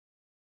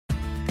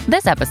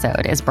This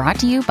episode is brought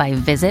to you by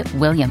Visit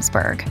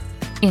Williamsburg.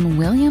 In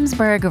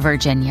Williamsburg,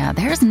 Virginia,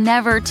 there's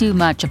never too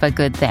much of a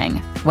good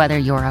thing. Whether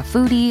you're a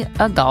foodie,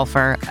 a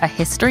golfer, a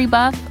history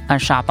buff, a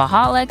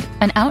shopaholic,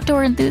 an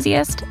outdoor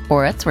enthusiast,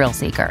 or a thrill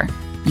seeker,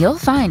 you'll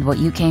find what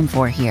you came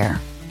for here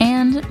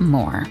and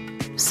more.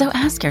 So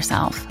ask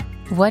yourself,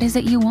 what is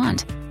it you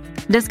want?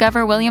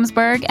 Discover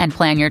Williamsburg and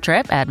plan your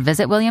trip at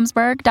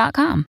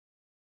visitwilliamsburg.com.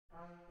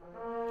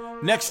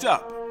 Next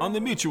up on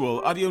the Mutual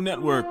Audio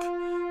Network,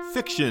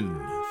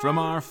 Fiction from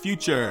Our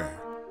Future.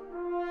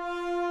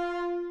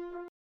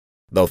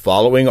 The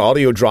following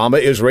audio drama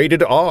is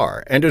rated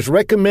R and is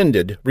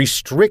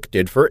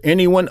restricted for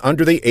anyone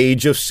under the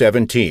age of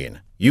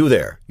 17. You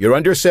there, you're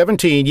under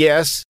 17,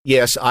 yes,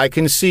 I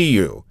can see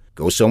you.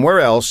 Go somewhere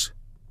else.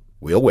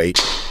 We'll wait.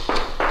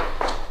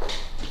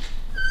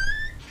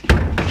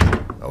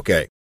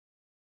 Okay.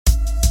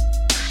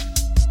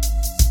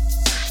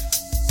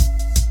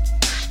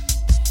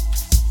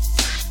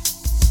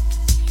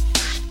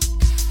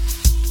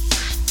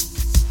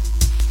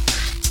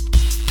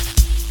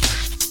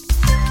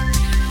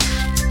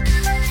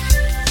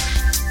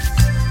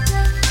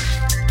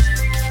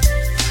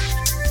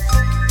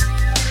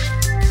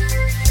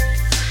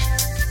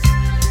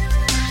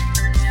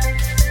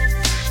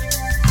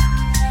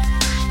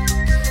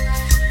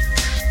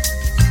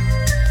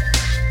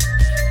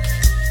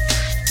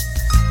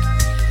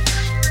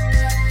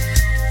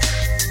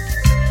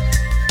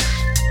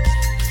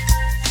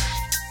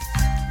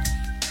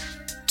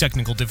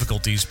 Technical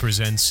Difficulties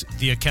presents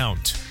The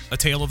Account, A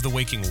Tale of the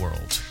Waking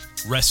World,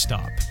 Rest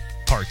Stop,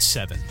 Part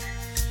 7.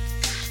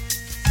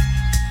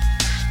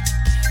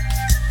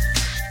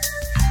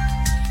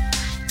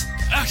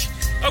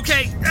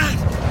 Okay,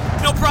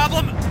 no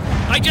problem.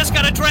 I just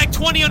gotta drag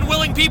 20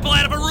 unwilling people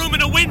out of a room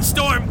in a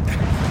windstorm.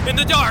 In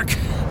the dark.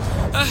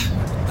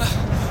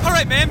 All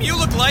right, ma'am, you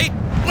look light.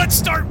 Let's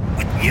start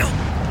with you.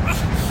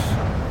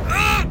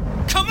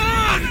 Come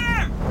on!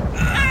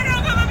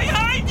 Adam, I'm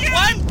behind you!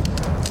 What?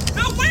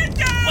 The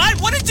window!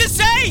 What did you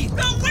say?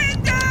 The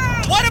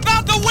window! What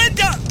about the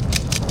window?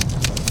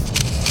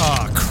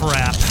 Aw,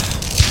 crap.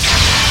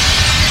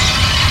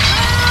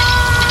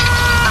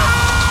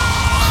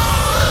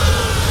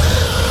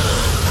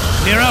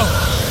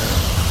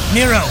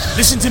 Nero,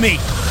 listen to me.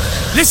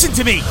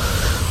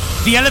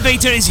 The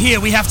elevator is here.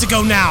 We have to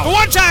go now. For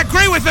once I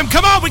agree with him.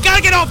 Come on, we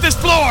gotta get off this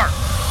floor.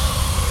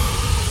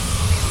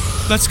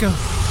 Let's go.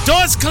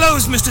 Doors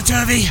closed, Mr.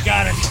 Turvey.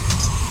 Got it.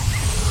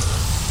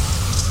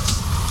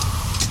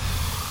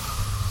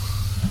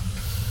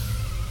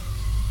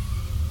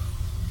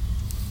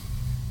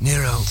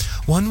 Nero.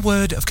 One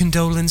word of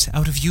condolence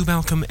out of you,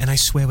 Malcolm, and I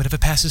swear whatever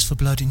passes for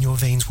blood in your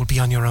veins will be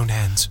on your own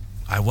hands.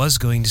 I was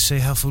going to say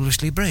how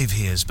foolishly brave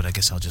he is, but I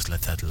guess I'll just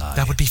let that lie.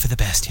 That would be for the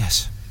best,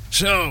 yes.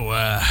 So,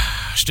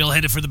 still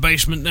headed for the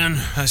basement then?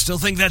 I still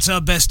think that's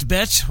our best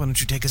bet. Why don't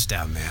you take us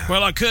down there?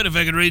 Well, I could if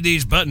I could read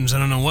these buttons. I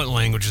don't know what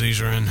language these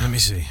are in. Let me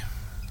see.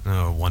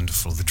 Oh,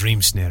 wonderful. The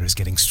dream snare is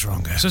getting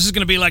stronger. So this is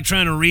going to be like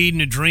trying to read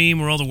in a dream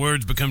where all the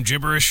words become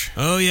gibberish?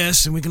 Oh,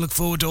 yes, and we can look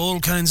forward to all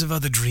kinds of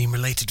other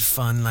dream-related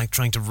fun, like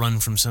trying to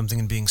run from something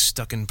and being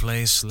stuck in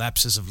place,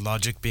 lapses of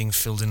logic being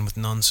filled in with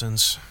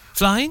nonsense.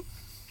 Flying?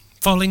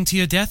 Falling to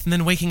your death and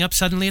then waking up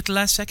suddenly at the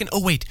last second?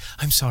 Oh, wait,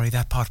 I'm sorry,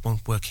 that part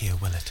won't work here,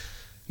 will it?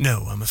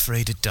 No, I'm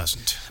afraid it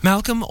doesn't.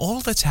 Malcolm,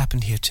 all that's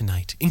happened here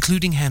tonight,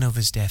 including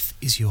Hanover's death,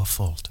 is your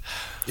fault.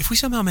 If we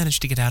somehow manage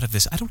to get out of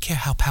this, I don't care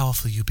how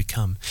powerful you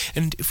become.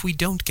 And if we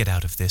don't get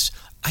out of this,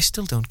 I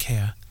still don't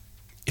care.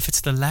 If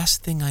it's the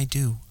last thing I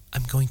do,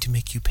 I'm going to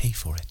make you pay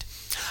for it.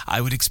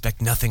 I would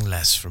expect nothing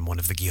less from one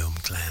of the Guillaume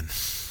clan.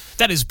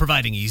 That is,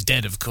 providing he's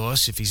dead, of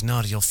course. If he's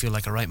not, you'll feel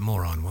like a right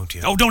moron, won't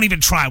you? Oh, don't even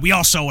try. We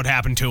all saw what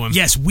happened to him.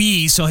 Yes,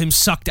 we saw him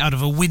sucked out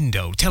of a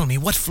window. Tell me,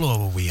 what floor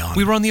were we on?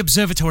 We were on the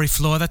observatory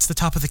floor. That's the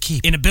top of the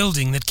keep. In a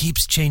building that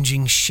keeps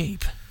changing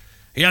shape.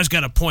 He has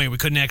got a point. We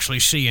couldn't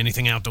actually see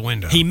anything out the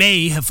window. He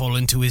may have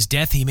fallen to his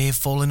death. He may have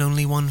fallen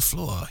only one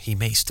floor. He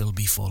may still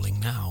be falling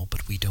now,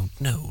 but we don't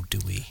know, do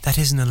we? That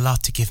isn't a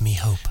lot to give me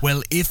hope.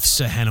 Well, if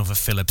Sir Hanover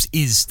Phillips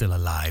is still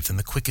alive, then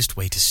the quickest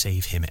way to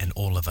save him and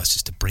all of us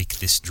is to break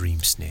this dream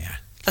snare.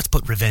 Let's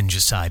put revenge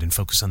aside and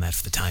focus on that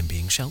for the time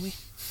being, shall we?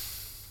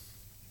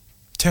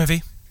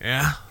 Turvey?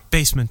 Yeah?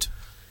 Basement.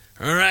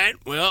 All right,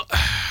 well,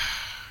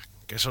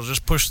 guess I'll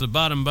just push the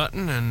bottom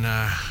button and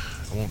I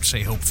won't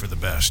say hope for the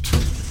best.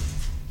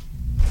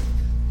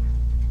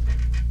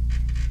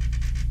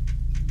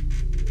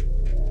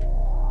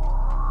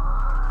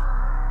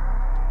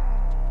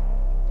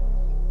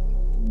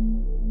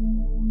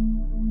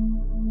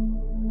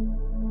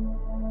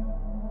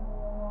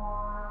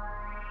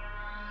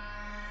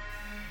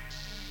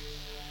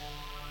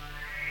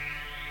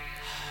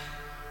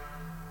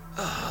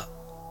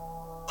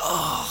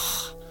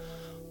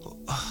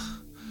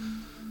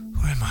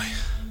 Where am I?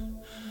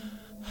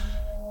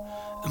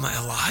 Am I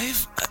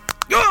alive?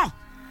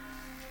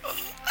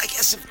 I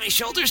guess if my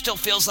shoulder still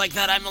feels like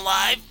that, I'm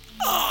alive.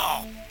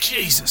 Oh,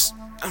 Jesus.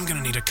 I'm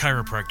gonna need a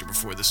chiropractor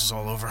before this is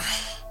all over.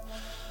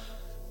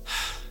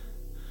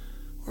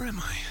 Where am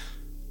I?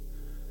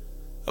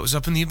 I was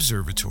up in the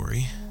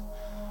observatory,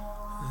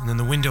 and then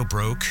the window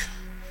broke,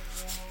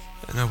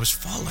 and I was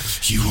falling.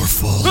 You were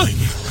falling.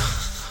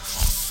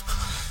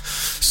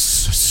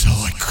 So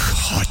I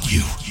caught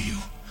you.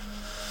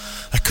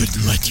 I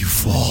couldn't let you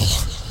fall.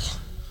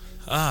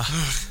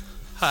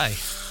 Hi.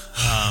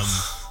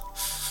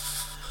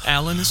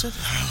 Alan, is it?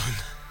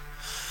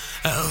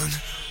 Alan.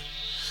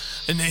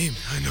 A name,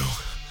 I know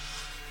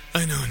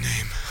a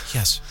name.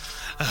 Yes.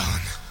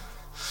 Alan.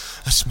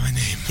 That's my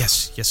name.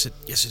 Yes,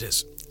 it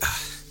is.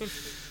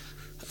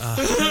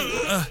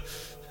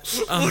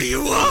 What do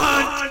you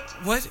want?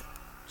 What?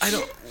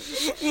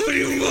 What do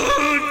you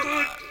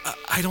want?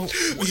 I don't...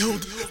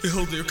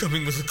 Behold, they are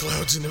coming with the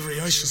clouds, and every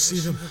eye shall see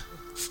them.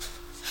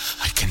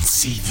 I can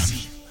see them.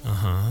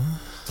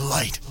 The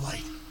light.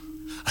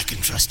 I can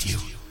trust you.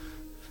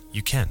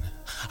 You can?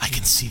 I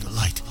can see the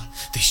light.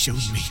 They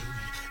showed me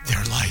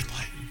their light.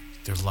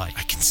 Their light?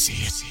 I can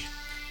see it.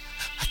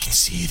 I can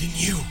see it in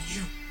you.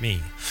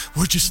 Me?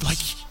 We're just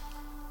alike.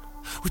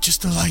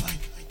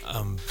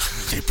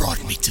 They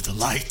brought me to the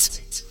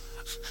light.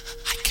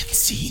 I can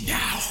see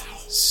now.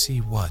 See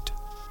what?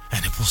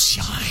 And it will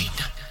shine.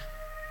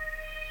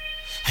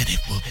 And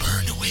it will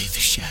burn away the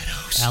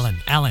shadows.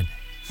 Alan.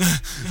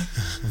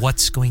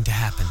 What's going to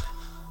happen?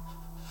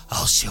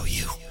 I'll show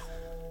you.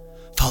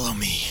 Follow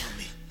me.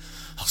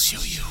 I'll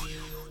show you.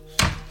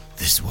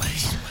 This way,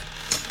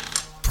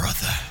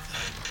 brother.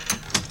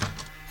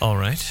 All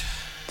right.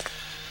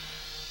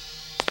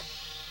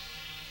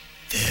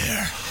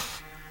 There.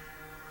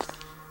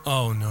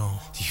 Oh,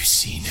 no. Do you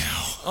see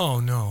now? Oh,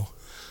 no.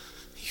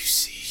 You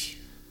see.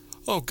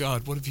 Oh,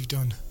 God, what have you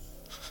done?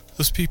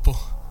 Those people.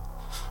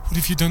 What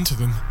have you done to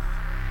them?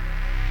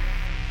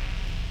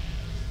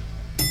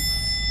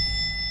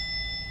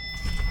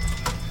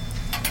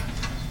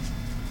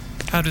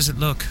 How does it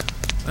look?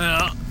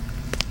 Well,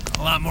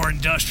 a lot more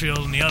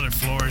industrial than the other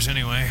floors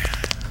anyway.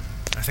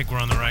 I think we're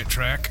on the right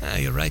track.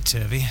 You're right,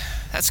 Turvey.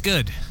 That's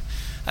good.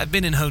 I've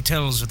been in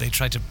hotels where they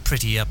try to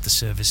pretty up the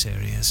service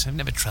areas. I've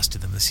never trusted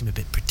them. They seem a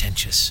bit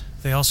pretentious.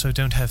 They also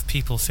don't have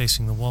people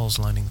facing the walls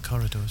lining the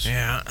corridors.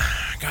 Yeah,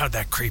 God,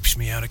 that creeps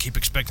me out. I keep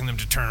expecting them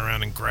to turn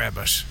around and grab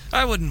us.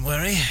 I wouldn't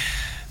worry.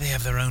 They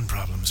have their own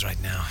problems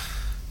right now.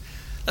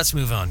 Let's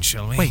move on,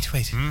 shall we? Wait.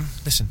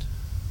 Listen.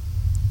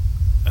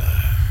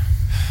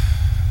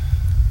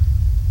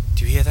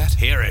 Do you hear that?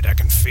 Hear it, I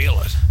can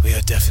feel it. We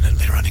are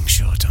definitely running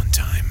short on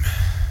time.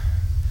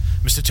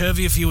 Mr.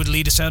 Turvey, if you would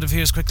lead us out of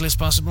here as quickly as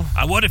possible.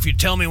 I would if you'd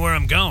tell me where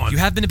I'm going. You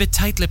have been a bit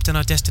tight-lipped on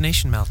our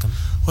destination, Malcolm.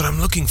 What I'm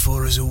looking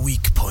for is a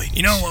weak point.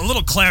 You know, a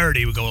little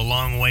clarity would go a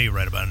long way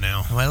right about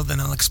now. Well, then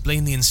I'll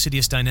explain the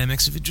insidious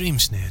dynamics of a dream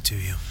snare to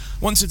you.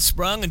 Once it's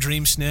sprung, a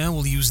dream snare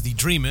will use the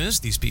dreamers,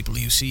 these people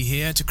you see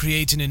here, to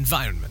create an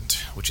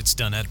environment, which it's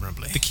done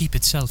admirably. The keep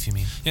itself, you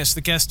mean? Yes,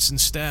 the guests and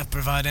staff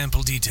provide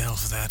ample detail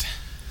for that.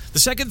 The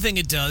second thing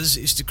it does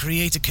is to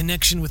create a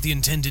connection with the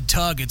intended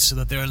target so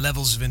that there are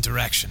levels of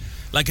interaction.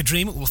 Like a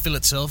dream, it will fill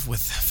itself with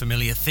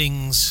familiar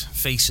things,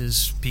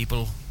 faces,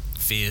 people,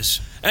 fears.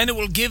 And it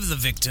will give the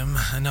victim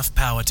enough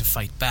power to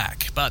fight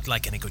back. But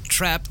like any good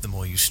trap, the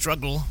more you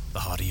struggle, the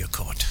harder you're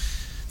caught.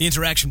 The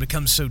interaction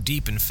becomes so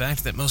deep, in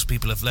fact, that most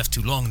people have left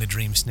too long in the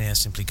dream snare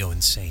simply go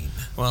insane.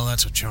 Well,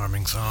 that's a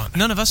charming thought.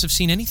 None of us have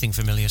seen anything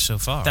familiar so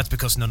far. That's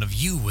because none of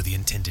you were the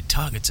intended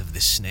targets of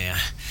this snare.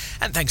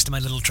 And thanks to my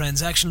little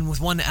transaction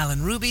with one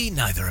Alan Ruby,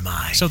 neither am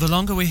I. So the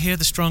longer we're here,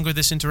 the stronger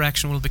this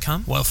interaction will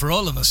become? Well, for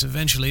all of us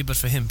eventually, but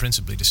for him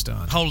principally to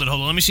start. Hold it.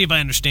 Let me see if I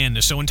understand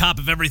this. So on top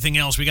of everything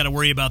else, we gotta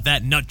worry about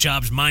that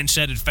nutjob's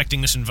mindset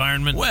affecting this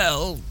environment?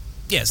 Well,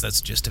 yes,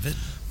 that's the gist of it.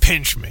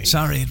 Pinch me.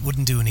 Sorry, it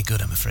wouldn't do any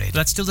good, I'm afraid.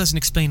 That still doesn't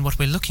explain what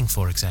we're looking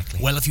for exactly.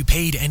 Well, if you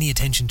paid any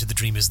attention to the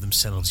dreamers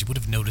themselves, you would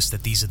have noticed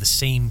that these are the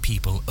same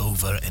people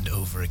over and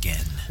over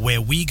again. Where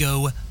we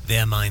go,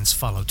 their minds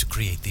follow to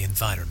create the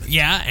environment.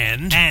 Yeah,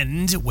 and?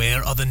 And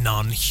where are the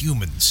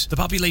non-humans? The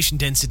population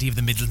density of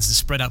the Midlands is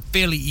spread out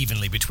fairly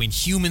evenly between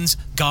humans,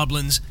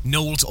 goblins,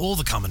 gnolls, all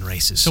the common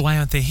races. So why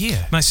aren't they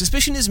here? My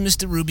suspicion is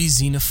Mr. Ruby's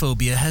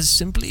xenophobia has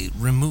simply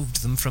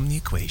removed them from the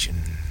equation.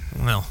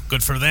 Well,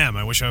 good for them.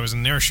 I wish I was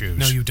in their shoes.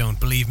 No, you don't,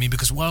 believe me,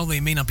 because while they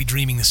may not be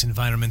dreaming this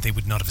environment, they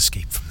would not have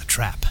escaped from the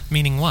trap.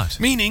 Meaning what?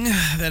 Meaning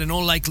that in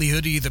all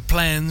likelihood he either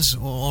plans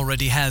or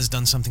already has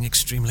done something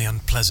extremely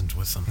unpleasant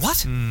with them.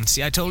 What?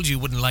 See, I told you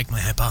wouldn't like my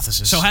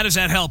hypothesis. So how does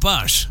that help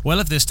us? Well,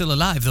 if they're still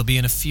alive, they'll be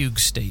in a fugue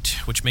state,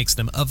 which makes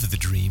them of the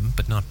dream,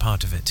 but not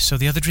part of it. So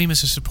the other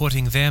dreamers are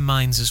supporting their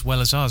minds as well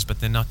as ours,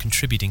 but they're not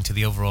contributing to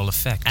the overall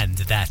effect. And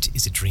that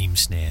is a dream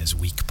snare's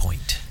weak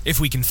point. If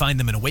we can find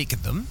them and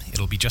awaken them,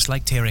 it'll be just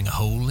like tearing a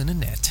hole in a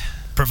net.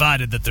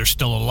 Provided that they're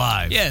still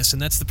alive. Yes,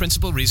 and that's the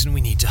principal reason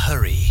we need to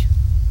hurry.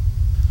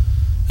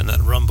 And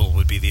that rumble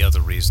would be the other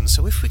reason,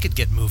 so if we could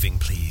get moving,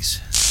 please.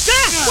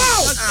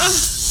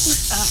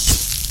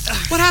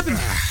 What happened?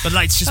 The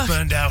lights just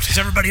burned out. Is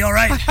everybody all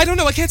right? I don't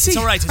know, I can't see. It's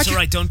all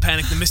right, don't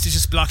panic. The mist is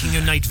just blocking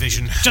your night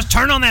vision. Just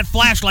turn on that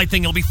flashlight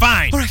thing, you'll be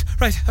fine. All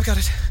right, I've got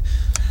it.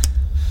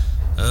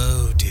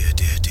 Oh, dear.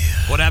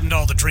 What happened to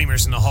all the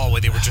dreamers in the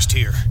hallway? They were just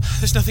here.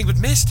 There's nothing but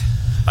mist.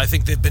 I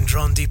think they've been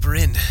drawn deeper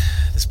in.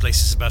 This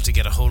place is about to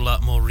get a whole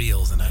lot more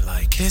real than I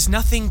like. There's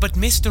nothing but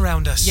mist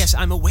around us. Yes,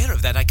 I'm aware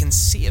of that. I can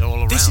see it all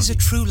around. This is a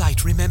true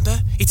light,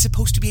 remember? It's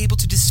supposed to be able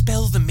to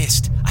dispel the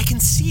mist. I can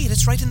see it.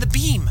 It's right in the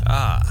beam.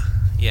 Ah,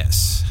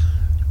 yes.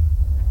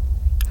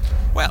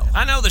 Well,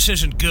 I know this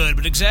isn't good,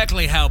 but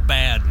exactly how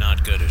bad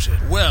not good is it?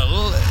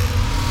 Well...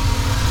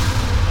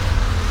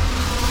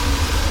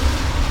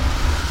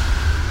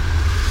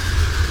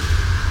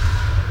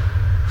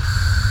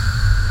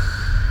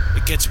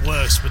 It gets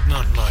worse, but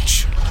not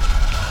much.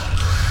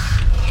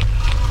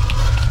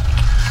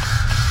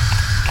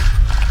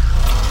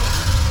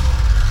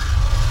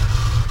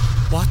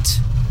 What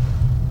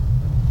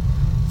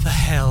the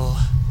hell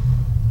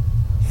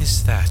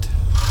is that?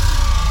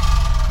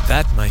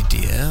 That, my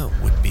dear,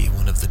 would be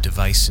one of the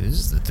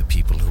devices that the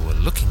people who are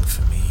looking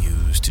for me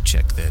use to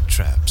check their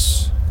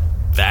traps.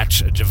 That's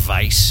a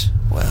device?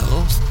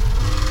 Well,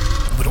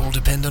 it would all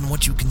depend on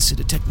what you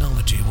consider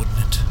technology, wouldn't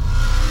it?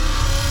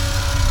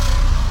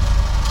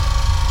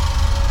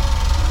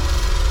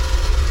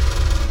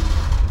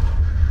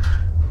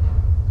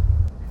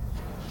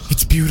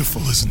 It's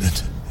beautiful, isn't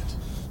it?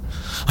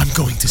 I'm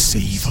going to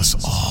save us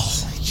all.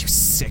 You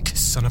sick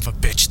son of a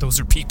bitch. Those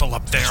are people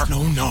up there.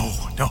 No.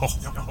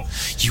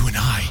 You and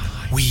I,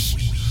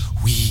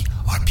 we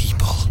are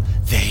people.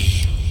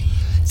 They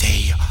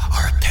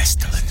are a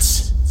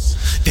pestilence.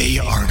 They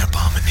are an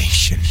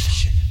abomination.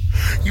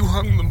 You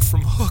hung them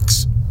from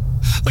hooks.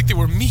 Like they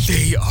were meat.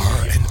 They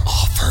are an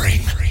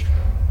offering.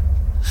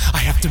 I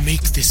have to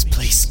make this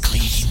place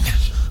clean.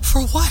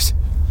 For what?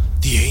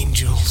 The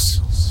angels.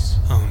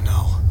 Oh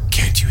no.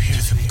 Can't you hear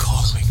them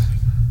calling?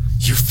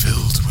 You're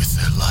filled with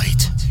their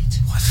light.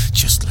 What?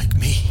 Just like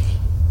me.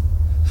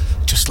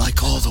 Just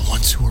like all the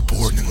ones who were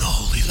born in the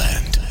Holy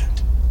Land.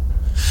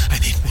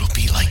 And it will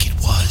be like it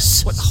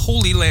was. What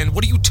Holy Land?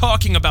 What are you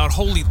talking about,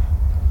 Holy...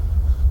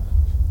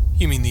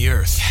 You mean the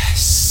Earth?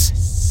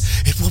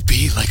 Yes. It will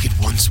be like it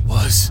once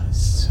was.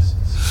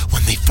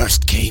 When they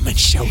first came and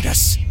showed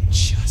us.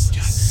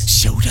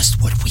 Showed us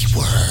what we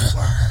were.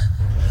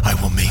 I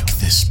will make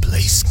this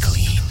place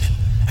clean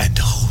and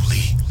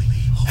holy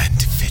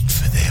and fit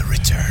for their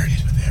return.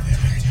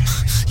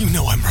 You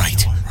know I'm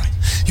right.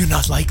 You're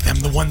not like them,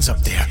 the ones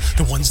up there,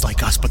 the ones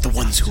like us, but the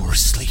ones who are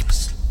asleep.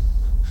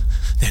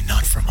 They're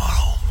not from our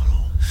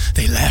home.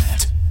 They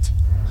left.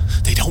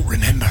 They don't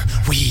remember.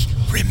 We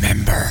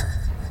remember.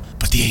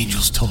 But the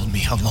angels told me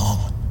how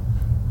long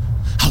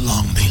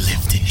they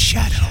lived in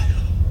shadow.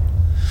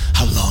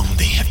 How long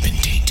they have been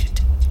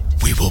tainted.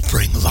 We will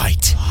bring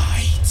light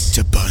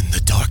to burn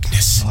the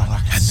darkness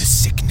and the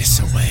sickness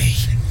away.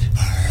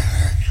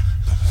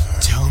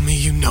 Tell me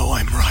you know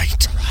I'm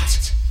right.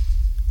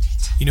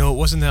 You know, it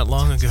wasn't that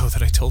long ago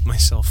that I told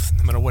myself,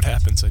 no matter what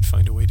happens, I'd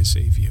find a way to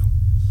save you.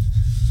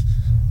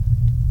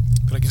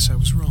 But I guess I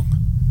was wrong.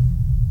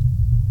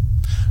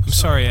 I'm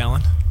sorry,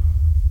 Alan.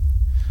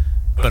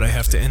 But I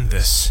have to end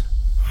this.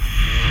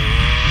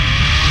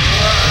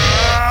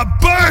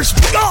 Burst!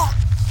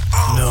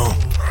 No.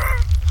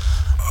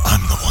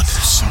 I'm the one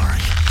who's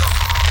sorry.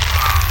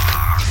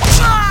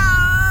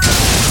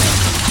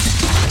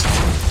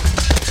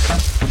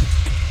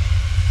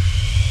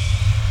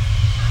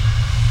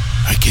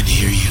 I can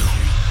hear you.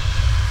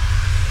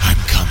 I'm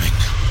coming.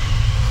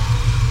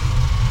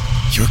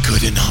 Your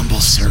good and humble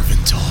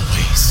servant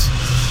always.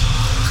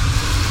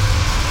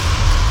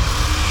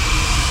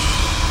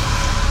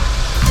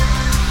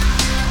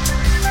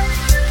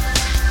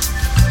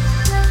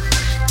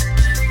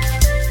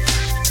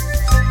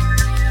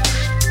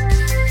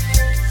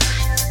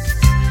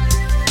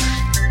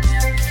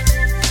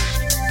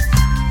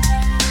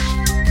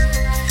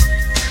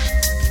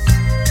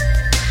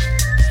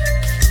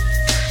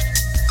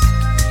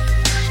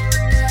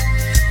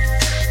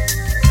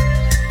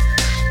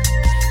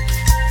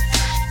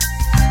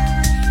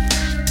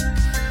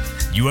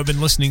 You have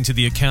been listening to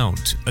The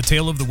Account, A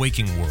Tale of the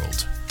Waking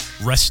World,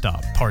 Rest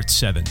Stop, Part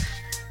 7,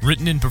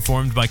 written and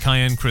performed by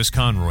Cayenne Chris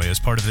Conroy as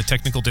part of the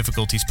Technical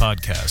Difficulties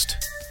podcast.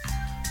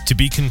 To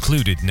be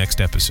concluded next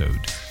episode.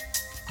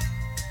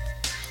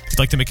 If you'd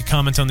like to make a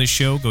comment on this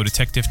show, go to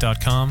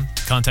techdiff.com,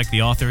 to contact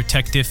the author,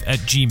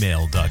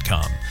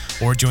 techdiff@gmail.com,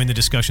 or join the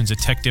discussions at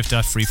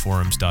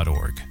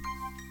techdiff.freeforums.org.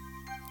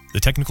 The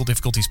Technical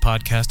Difficulties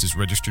podcast is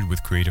registered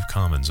with Creative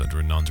Commons under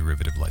a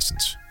non-derivative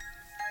license.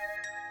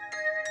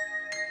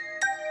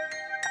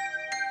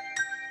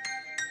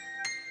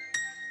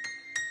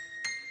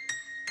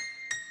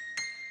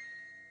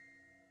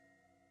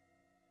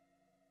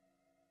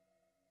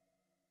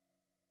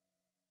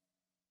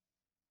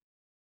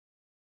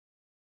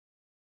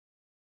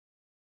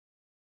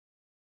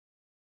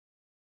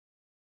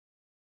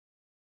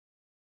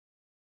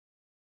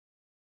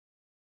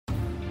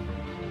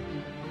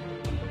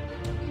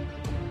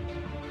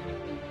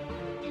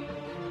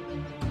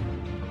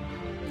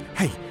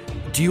 Hey,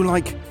 do you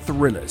like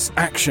thrillers,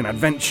 action,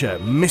 adventure,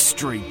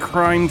 mystery,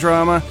 crime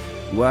drama?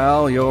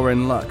 Well, you're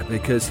in luck,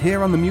 because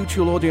here on the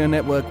Mutual Audio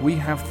Network we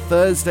have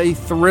Thursday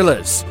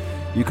Thrillers.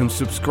 You can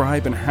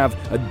subscribe and have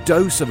a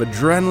dose of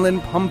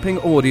adrenaline-pumping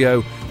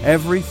audio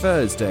every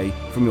Thursday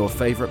from your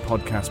favourite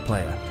podcast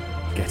player.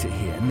 Get it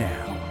here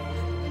now.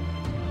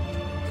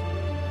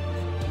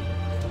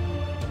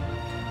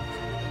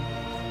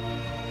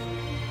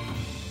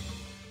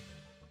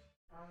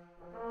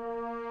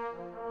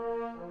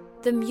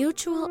 The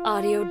Mutual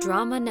Audio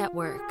Drama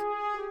Network,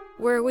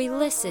 where we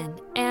listen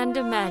and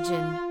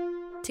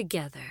imagine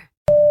together.